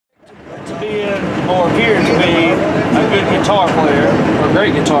or appear to be a good guitar player or a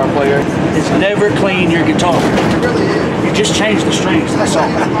great guitar player is never clean your guitar. You just change the strings, that's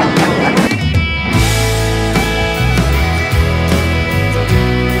all.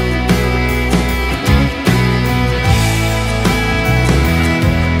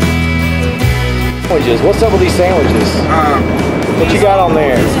 Sandwiches. What's up with these sandwiches? What you got on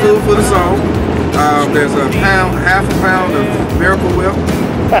there? It's food for the soul. There's half a pound of Miracle Whip.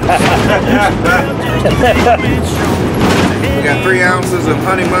 We got 3 ounces of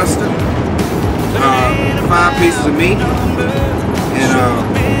honey mustard, 5 pieces of meat,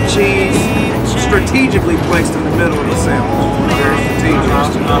 and cheese strategically placed in the middle of the sandwich.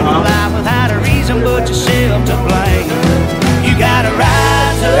 Without a reason but yourself to blame. You gotta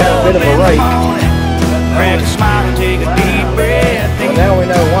rise up a bit of a rake. Crack a smile and take a deep breath. Well, now we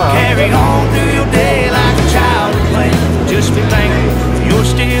know why. Carry on through your day like a child at play. Just be thankful you're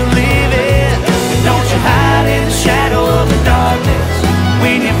still living. Don't you hide in the shadow of the darkness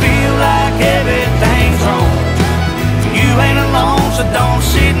when you feel like everything's wrong. You ain't alone, so don't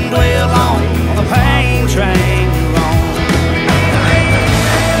sit and dwell on the pain train you're on.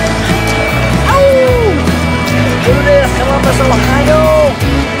 Oh! Do this, Columbus, Ohio!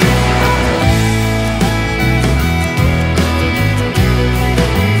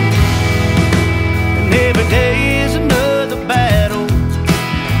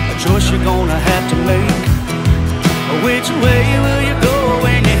 You're gonna have to make. Which way will you go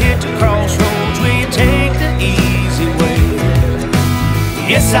when you hit the crossroads? Will you take the easy way?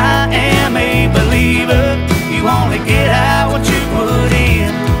 Yes, I am a believer. You only get out what you put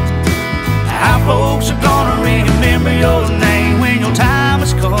in. How folks are gonna remember your name when your time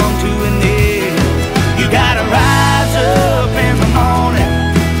has come to an end. You gotta rise up in the morning,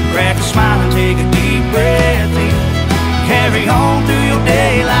 crack a smile and take a deep breath in. Carry on through your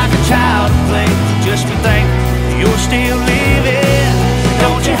day like a child at play. Just be thankful you're still living.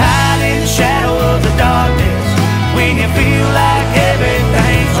 Don't you hide in the shadow of the darkness when you feel like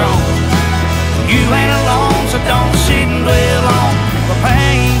everything's wrong. You ain't alone, so don't sit and dwell on the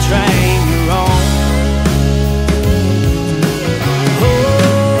pain train you're on.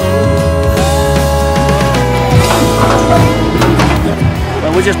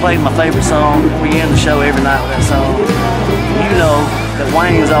 Well, we just played my favorite song. We end the show every night with that song. You know that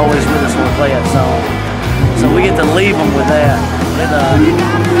Wayne's always with us when we play that song. So we get to leave them with that.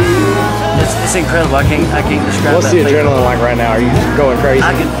 It's incredible. I can't describe What's that. What's the adrenaline like right now? Are you going crazy?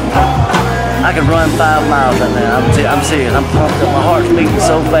 I can run 5 miles right now. I'm serious. I'm pumped up. My heart's beating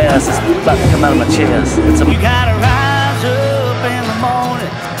so fast it's about to come out of my chest. You gotta rise up in the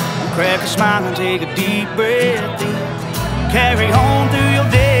morning, crack a smile and take a deep breath in. Carry on through your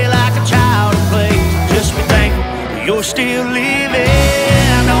day like a child at play. Just be thankful you're still living.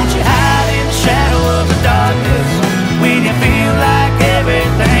 Don't you hide in the shadow of the darkness when you feel like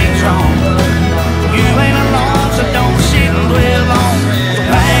everything's wrong. You ain't alone, so don't sit and dwell on the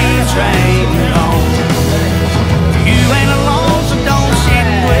pain train you're on. You ain't alone, so don't sit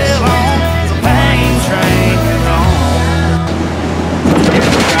and dwell on the pain train you're on.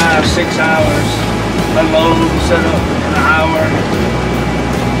 Drive 6 hours, unload, set up in an hour,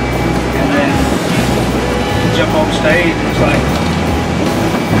 and then jump on stage. It's like,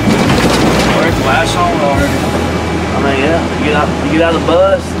 where's the last song already? I mean, yeah, you get out of the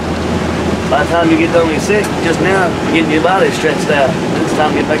bus. By the time you get done with your sick, just now getting your body stretched out. It's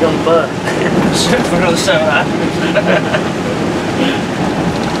time to get back on the bus. Sit for another 7 hours.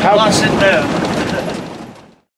 How long sit down?